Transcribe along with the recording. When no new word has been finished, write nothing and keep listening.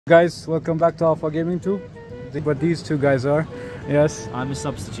Guys, welcome back to Alpha Gaming 2. But these two guys are, yes. I'm a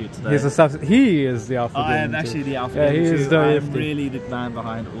substitute today. He's a he is the Alpha Gaming 2. I am actually the Alpha Gaming 2. Gaming 2. He is the I'm really the man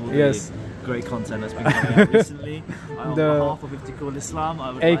behind all the great content that's been coming out recently. On behalf of Iftikhar Islam,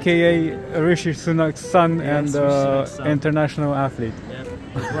 I would AKA like Rishi Sunak's son, yes, and international athlete. Yeah,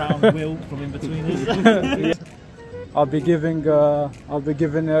 the brown will from in between us. I'll be giving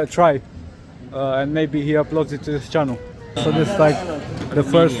a try, and maybe he uploads it to his channel. So this is like the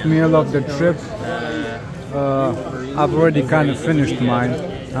first meal of the trip. I've already kind of finished mine.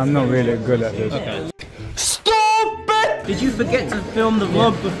 I'm not really good at this. Okay. Stupid! Did you forget to film the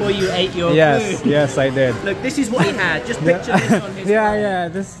vlog before you ate your food? Yes, I did. Look, this is what he had. Just picture this on his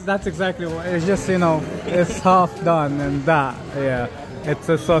phone. That's exactly what it's just, you know, it's half done and that, it's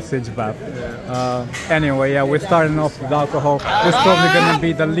a sausage bap. Anyway, we're starting off with alcohol. This is probably gonna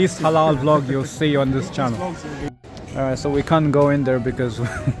be the least halal vlog you'll see on this channel. Alright, so we can't go in there because we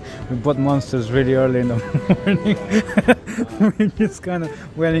bought monsters really early in the morning. We're just kind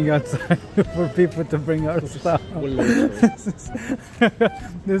of waiting outside for people to bring our stuff.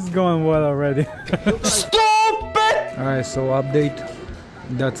 This is going well already. Stupid! Alright, so update.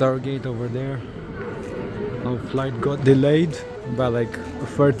 That's our gate over there. Our flight got delayed by like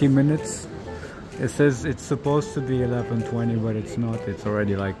 30 minutes. It says it's supposed to be 11:20, but it's not. It's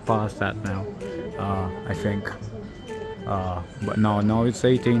already like past that now, I think. But no, it's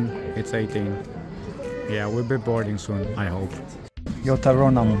 18. It's 18. Yeah, we'll be boarding soon, I hope. Yo,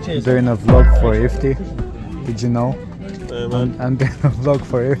 Tyrone, I'm doing a vlog for Ifti. Did you know? I'm doing a vlog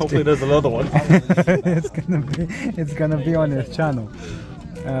for Ifti. Hopefully there's another one. it's gonna be on his channel.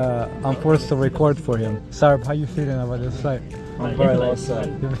 I'm forced to record for him. Sarb, how you feeling about this flight? I'm very lost.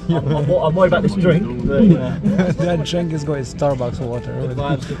 I'm worried about this drink. But, that drink is going Starbucks water.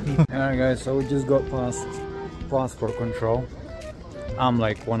 Alright guys, so we just got past passport control. I'm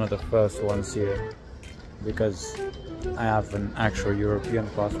like one of the first ones here because I have an actual European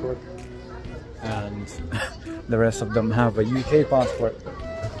passport and the rest of them have a UK passport.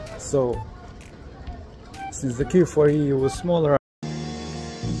 So since the queue for EU was smaller,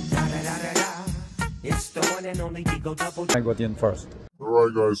 I got in first.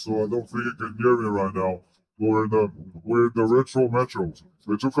 Alright guys, so I don't think you can hear me right now. We're in the retro metro.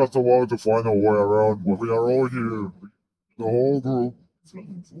 It took us a while to find our way around, but we are all here, the whole group.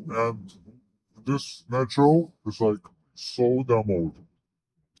 And this metro is like so demoed.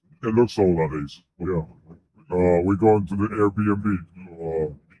 It looks old nowadays. Yeah. We're going to the Airbnb.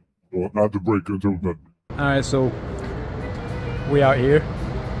 Not to break into that. Alright, so we are here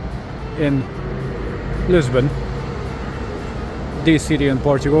in Lisbon, the city in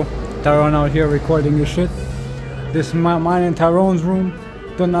Portugal. Tyrone out here recording his shit. This is mine and Tyrone's room.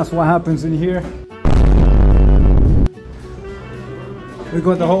 Don't ask what happens in here. We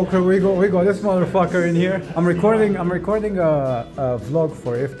got the whole crew. We got this motherfucker in here. I'm recording a vlog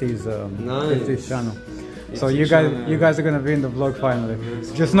for Ifti's channel. So you guys are gonna be in the vlog finally.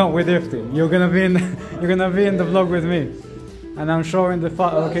 Just not with Ifti. You're gonna be in the vlog with me. And I'm showing the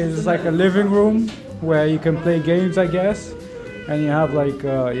okay, this is like a living room where you can play games, I guess. And you have like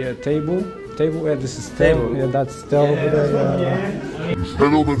table. Yeah, this is table. Yeah, that's table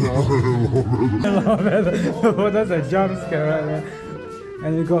over there. Hello, Hello, that's a jump scare right there.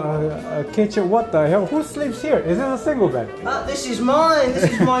 And you got a kitchen. What the hell? Who sleeps here? Is it a single bed? This is mine. This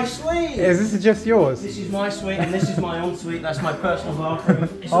is my suite. Is this just yours? This is my suite, and this is my own suite. That's my personal bathroom.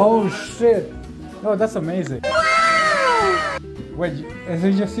 Oh shit! No, that's amazing. Wow. Wait, is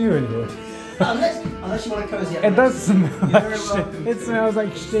it just you in here? Unless you want to cozy up. It does smell like shit. It smells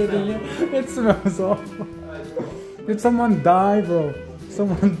like shit in here. It smells awful. Did someone die, bro?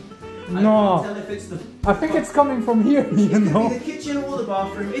 Someone... No. I think it's coming from here, you know? It could be the kitchen or the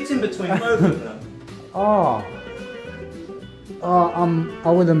bathroom. It's in between both of them. Oh.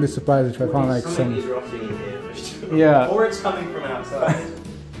 I wouldn't be surprised if I found like some... is rotting in here for sure. Yeah. Or it's coming from outside.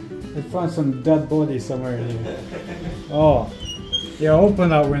 I found some dead body somewhere in here. Oh. Yeah, open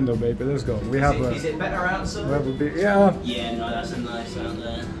that window, baby. Let's go. Is it better outside? Yeah. Yeah, no, that's a nice out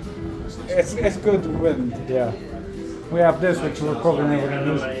there. Nice. It's good wind. Yeah. We have this, which we're probably never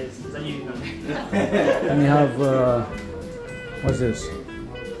gonna use. And we have what's this?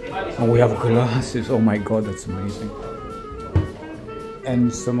 Oh, we have glasses. Oh my god, that's amazing.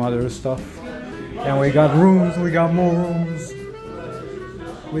 And some other stuff. And we got rooms. We got more rooms.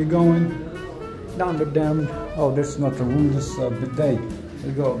 We're going down the damn. Oh, this is not a room. This is a bidet.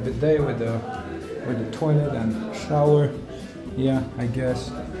 We got a bidet with the toilet and shower. Yeah, I guess.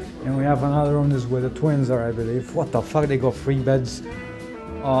 And we have another room. This is where the twins are, I believe. What the fuck? They got 3 beds.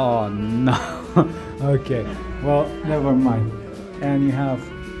 Oh no. Okay. Well, never mind. And you have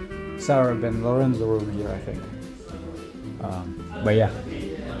Sarah and Lorenzo room here, I think. But yeah,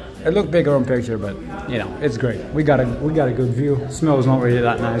 it looked bigger on picture, but you know, it's great. We got a good view. Smells not really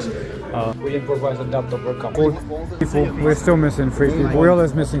that nice. We improvised a laptop for a couple people. We're still missing 3 people. We're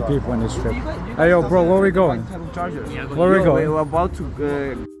always missing people on this trip. Hey yo, bro, where are we going? Where are we going? We're about to.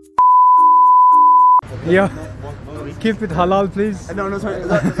 Yeah. Keep it halal, please. No, sorry.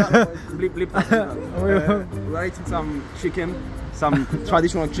 Bleep. We're eating some chicken, some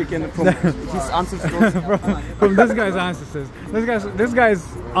traditional chicken from his ancestors. From this guy's ancestors. This guy's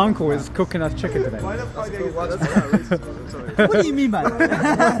uncle is cooking us chicken today. What do you mean by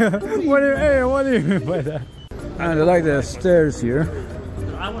that? What do you mean by that? And I like the stairs here.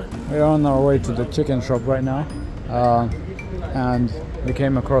 We're on our way to the chicken shop right now. And we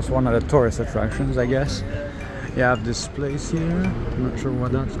came across one of the tourist attractions, I guess. You have this place here. I'm not sure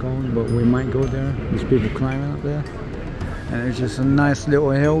what that's called, but we might go there. There's people climbing up there. And it's just a nice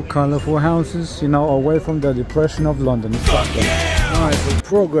little hill, colorful houses, you know, away from the depression of London. Alright, so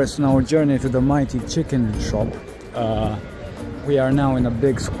progress in our journey to the mighty chicken shop. We are now in a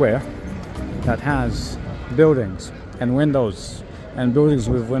big square that has buildings and windows, and buildings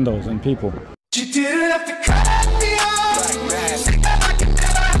with windows and people.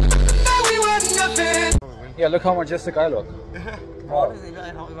 Yeah, look how majestic I look.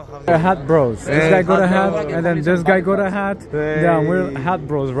 Hat bros. This guy got a hat, and then this guy got a hat. Yeah, we're hat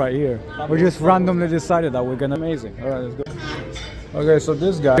bros right here. We just randomly decided that we're gonna amazing. Alright, let's go. Okay, so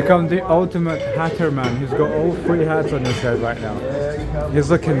this guy become the ultimate hatter man. He's got all 3 hats on his head right now. He's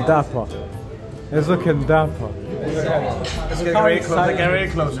looking dapper. He's looking dapper. Let's get very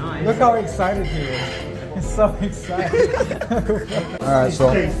close. Look how excited he is. He's so excited. Alright, so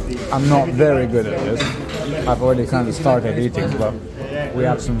I'm not very good at this. I've already kind of started eating, but we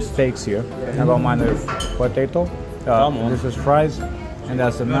have some steaks here. I don't mind the potato. This is fries, and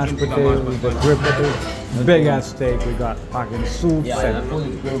that's a mashed potato, the grilled potato. Big ass steak. We got fucking soups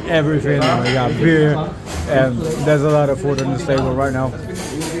and everything. We got beer, and there's a lot of food on the table right now.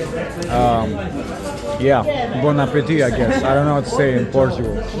 Yeah, bon appetit, I guess. I don't know what to say in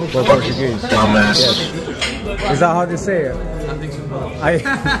Portugal for Portuguese. Yes. Is that how they say it? I think so.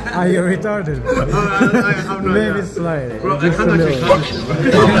 Are you retarded? Maybe slightly. Just a little.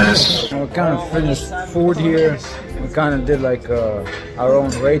 We kind of finished food here. We kind of did like our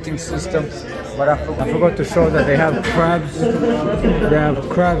own rating system. But I forgot to show that they have crabs. They have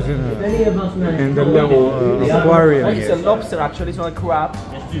crabs in the little aquarium here. It's a lobster actually, it's not a crab.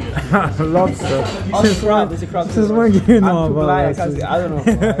 Lobster. It's a crab, it's a crab. Since when you know about that? I don't know.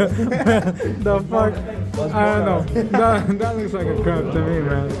 The fuck? I don't know. That looks like a crab to me,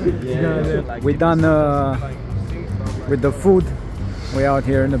 man. Yeah. We done with the food. We out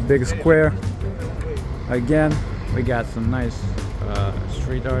here in the big square. Again, we got some nice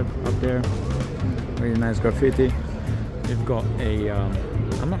street art up there. Really nice graffiti. We've got a,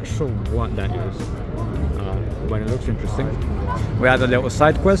 I'm not sure what that is, but it looks interesting. We had a little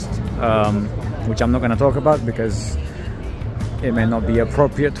side quest, which I'm not going to talk about because it may not be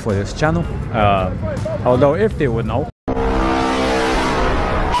appropriate for this channel. Although if they would know.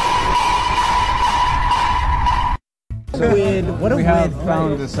 So we have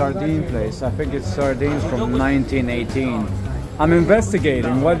found the sardine place. I think it's sardines from 1918. I'm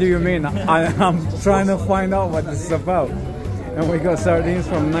investigating. What do you mean? I'm trying to find out what this is about. And we got sardines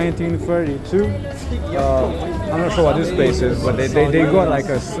from 1932. I'm not sure what this place is, but they got like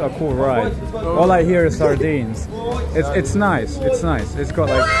a cool ride. All I hear is sardines. It's nice. It's nice. It's got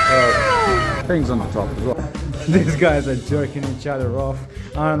like things on the top as well. These guys are jerking each other off.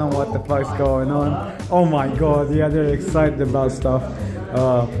 I don't know what the fuck's going on. Oh my god, yeah, they're excited about stuff.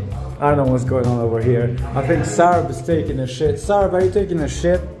 I don't know what's going on over here. I think Sarab is taking a shit. Sarab, are you taking a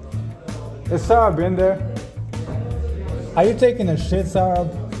shit? Is Sarab in there? Are you taking a shit, Sarab?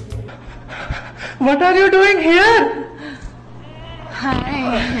 What are you doing here?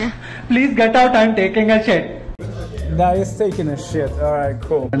 Hi. Please get out, I'm taking a shit. Nah, he's taking a shit. Alright,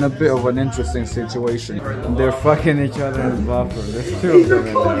 cool. In a bit of an interesting situation. They're fucking each other in the bathroom. There's 2 of them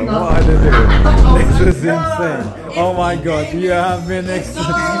in there. What are they doing? This is insane. Oh my god, you have been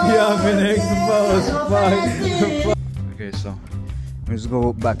exposed. Fuck. Okay, so let's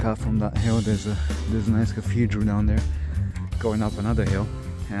go back up from that hill. There's a nice cathedral down there. Going up another hill.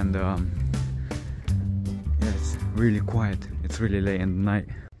 And yeah, it's really quiet. It's really late in the night.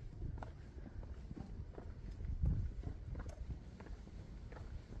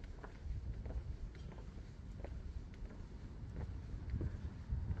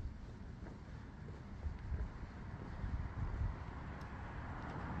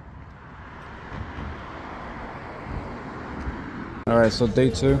 Alright, so day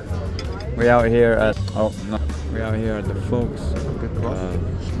 2. We're out here at we're out here at the Folks.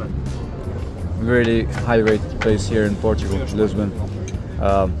 Really high rated place here in Portugal, Lisbon.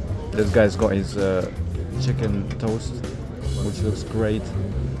 This guy's got his chicken toast, which looks great.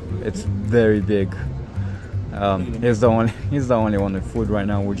 It's very big. He's the only one with food right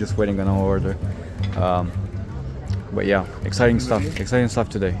now. We're just waiting on our order. But yeah, exciting stuff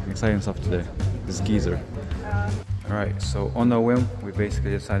today. This geezer. Alright, so on a whim, we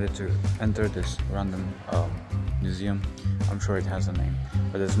basically decided to enter this random museum. I'm sure it has a name,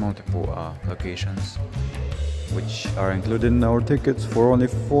 but there's multiple locations which are included in our tickets for only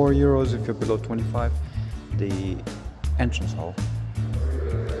 €4 if you're below 25. The entrance hall.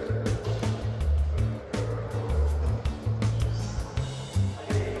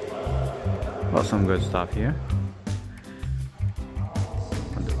 Got some good stuff here.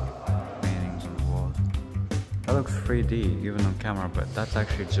 Paintings on the walls. That looks 3D even on camera, but that's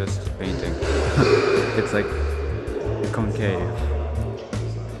actually just painting. It's like concave.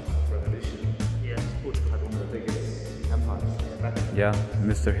 Yeah,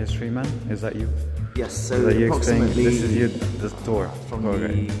 Mr. History Man, is that you? Yes, so is that you approximately this is you, the tour from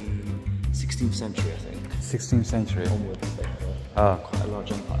the 16th century, I think. 16th century. Onwards. Quite a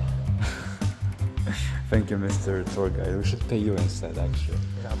large empire. Thank you, Mr. Tour Guide. We should pay you instead, actually.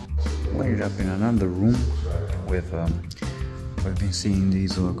 We ended up in another room with we've been seeing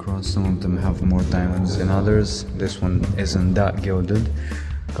these all across. Some of them have more diamonds than others. This one isn't that gilded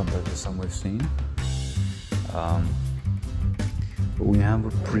compared to some we've seen. But we have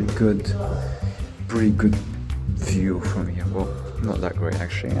a pretty good view from here. Well, not that great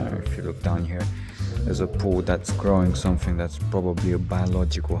actually. If you look down here, there's a pool that's growing something that's probably a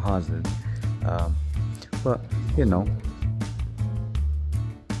biological hazard. But you know.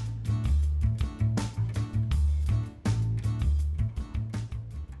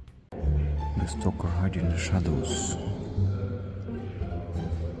 The stalker hiding in the shadows.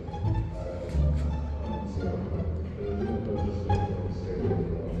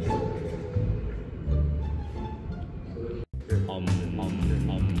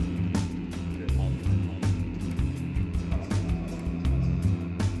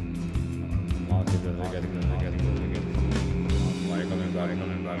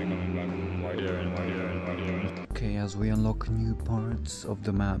 Okay, as we unlock new parts of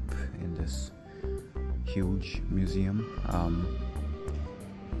the map in this huge museum,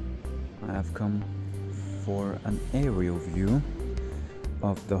 I have come for an aerial view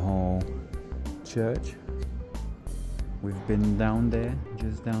of the whole church. We've been down there,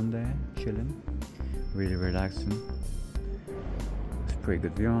 just down there, chilling, really relaxing. It's a pretty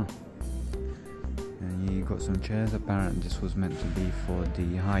good view, huh? And you got some chairs. Apparently this was meant to be for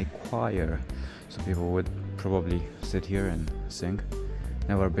the high choir, so people would probably sit here and sing.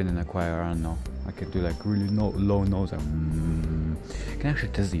 Never been in a choir, I don't know. I could do like really low notes. Can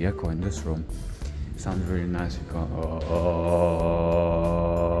actually test the echo in this room. Sounds really nice. You go,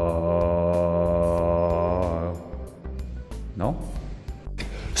 no?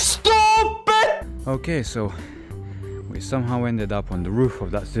 Stop it! Okay, so we somehow ended up on the roof of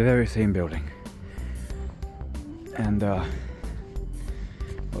that very same building. And got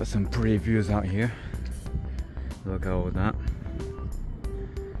some pretty views out here. Look at all that.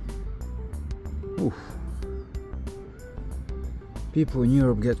 Oof. People in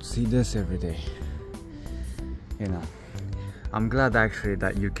Europe get to see this every day. You know, I'm glad actually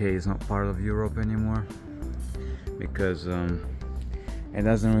that UK is not part of Europe anymore, because it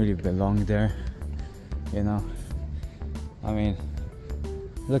doesn't really belong there. You know, I mean,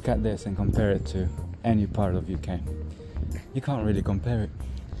 look at this and compare it to any part of UK. You can't really compare it.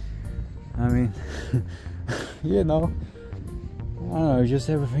 I mean, you know, I don't know, just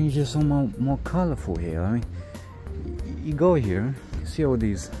everything is just so more colorful here. I mean, you go here, you see all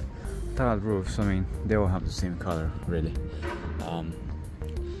these tiled roofs. I mean, they all have the same color, really. But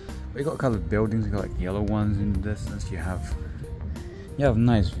you got colored buildings. You got like yellow ones in the distance. You have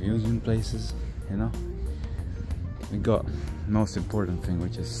nice views in places. You know, we got most important thing,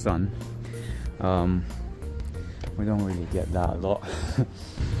 which is sun. We don't really get that a lot.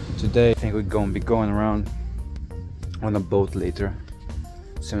 Today I think we're gonna be going around on a boat later.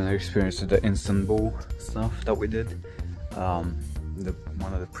 Similar experience to the Istanbul stuff that we did, one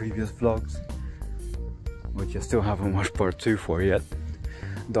of the previous vlogs, which I still haven't watched part 2 for yet.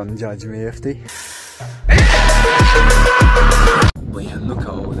 Don't judge me, FT. But yeah, look at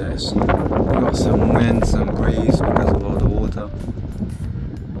all this. We got some wind, some breeze because of all the water.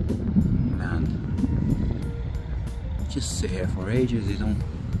 Man, just sit here for ages, you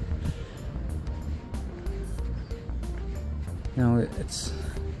know, it's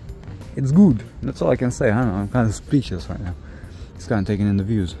good. That's all I can say. I don't know, I'm kind of speechless right now. It's kind of taking in the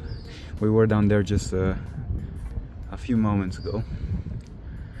views. We were down there just a few moments ago.